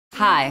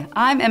Hi,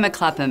 I'm Emma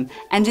Clapham,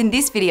 and in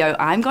this video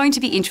I'm going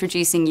to be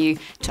introducing you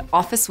to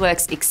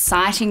Officeworks'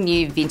 exciting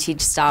new vintage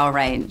style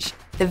range.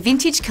 The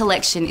vintage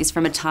collection is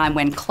from a time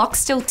when clocks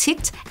still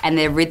ticked and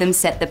their rhythm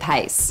set the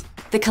pace.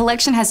 The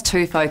collection has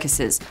two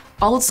focuses: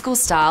 old school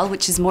style,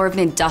 which is more of an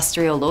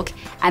industrial look,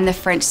 and the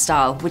French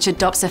style, which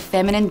adopts a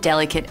feminine,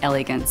 delicate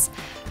elegance.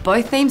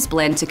 Both themes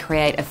blend to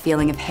create a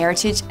feeling of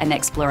heritage and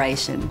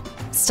exploration.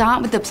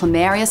 Start with the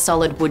Plumeria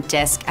solid wood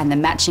desk and the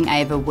matching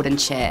Ava wooden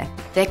chair.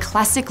 Their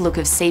classic look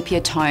of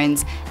sepia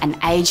tones and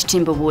aged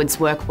timber woods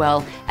work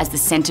well as the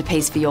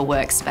centrepiece for your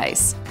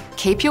workspace.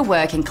 Keep your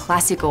work in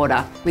classic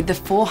order with the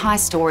 4 high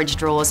storage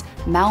drawers,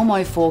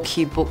 Malmo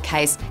 4-cube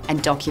bookcase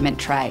and document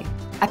tray.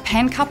 A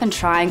pen cup and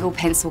triangle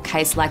pencil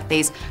case like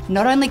these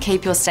not only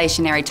keep your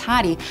stationery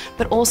tidy,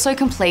 but also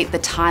complete the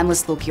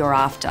timeless look you're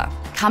after.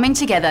 Coming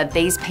together,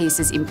 these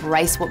pieces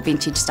embrace what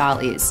vintage style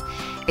is.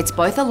 It's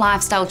both a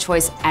lifestyle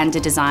choice and a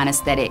design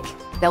aesthetic.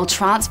 They'll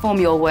transform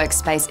your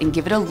workspace and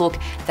give it a look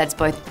that's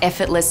both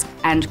effortless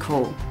and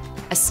cool.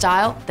 A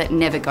style that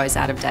never goes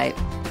out of date.